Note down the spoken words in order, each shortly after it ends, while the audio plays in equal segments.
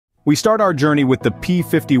We start our journey with the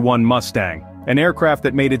P51 Mustang, an aircraft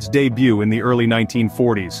that made its debut in the early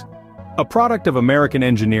 1940s. A product of American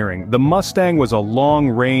engineering, the Mustang was a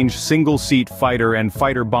long-range, single-seat fighter and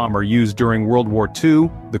fighter-bomber used during World War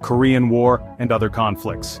II, the Korean War, and other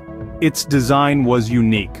conflicts. Its design was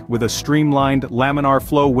unique, with a streamlined, laminar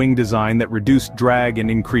flow wing design that reduced drag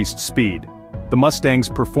and increased speed. The Mustang's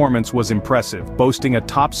performance was impressive, boasting a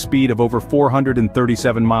top speed of over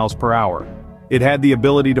 437 miles per hour. It had the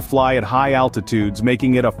ability to fly at high altitudes,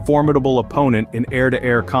 making it a formidable opponent in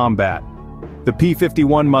air-to-air combat. The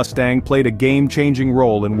P-51 Mustang played a game-changing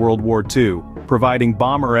role in World War II, providing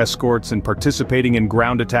bomber escorts and participating in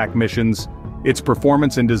ground attack missions. Its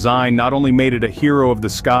performance and design not only made it a hero of the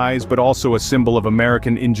skies but also a symbol of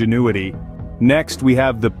American ingenuity. Next we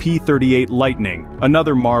have the P38 Lightning,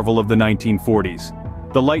 another marvel of the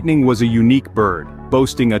 1940s. The Lightning was a unique bird,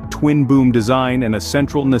 boasting a twin-boom design and a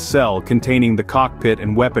central nacelle containing the cockpit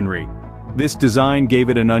and weaponry. This design gave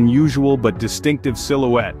it an unusual but distinctive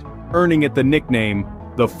silhouette, earning it the nickname,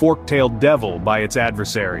 the fork-tailed devil, by its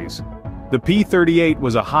adversaries. The P-38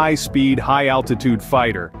 was a high-speed, high-altitude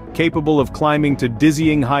fighter, capable of climbing to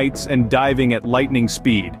dizzying heights and diving at lightning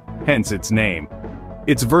speed, hence its name.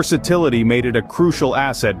 Its versatility made it a crucial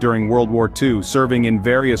asset during World War II, serving in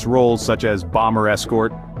various roles such as bomber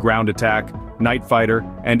escort, ground attack, night fighter,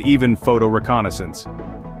 and even photo reconnaissance.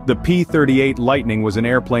 The P-38 Lightning was an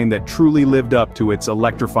airplane that truly lived up to its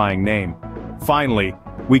electrifying name. Finally,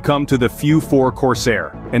 we come to the F4U Corsair,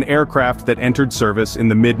 an aircraft that entered service in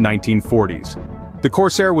the mid-1940s. The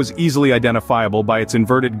Corsair was easily identifiable by its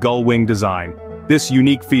inverted gull-wing design. This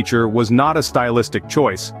unique feature was not a stylistic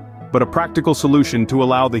choice, but a practical solution to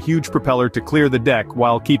allow the huge propeller to clear the deck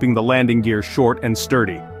while keeping the landing gear short and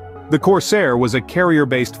sturdy. The Corsair was a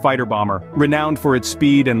carrier-based fighter bomber, renowned for its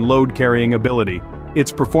speed and load-carrying ability.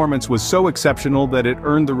 Its performance was so exceptional that it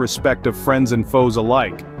earned the respect of friends and foes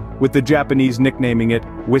alike, with the Japanese nicknaming it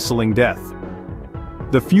Whistling Death.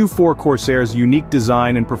 The F4U Corsair's unique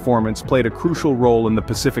design and performance played a crucial role in the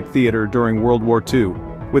Pacific theater during World War II,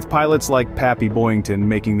 with pilots like Pappy Boyington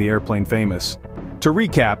making the airplane famous. To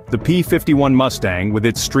recap, the P-51 Mustang, with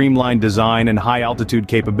its streamlined design and high-altitude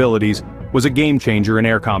capabilities, was a game-changer in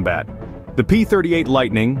air combat. The P-38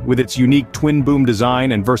 Lightning, with its unique twin-boom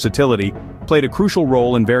design and versatility, played a crucial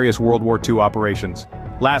role in various World War II operations.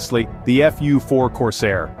 Lastly, the F4U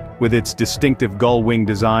Corsair, with its distinctive gull-wing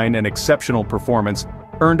design and exceptional performance,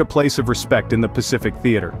 earned a place of respect in the Pacific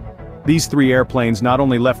theater. These three airplanes not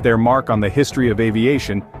only left their mark on the history of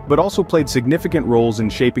aviation, but also played significant roles in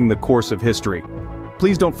shaping the course of history.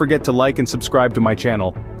 Please don't forget to like and subscribe to my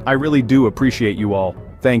channel. I really do appreciate you all.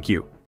 Thank you.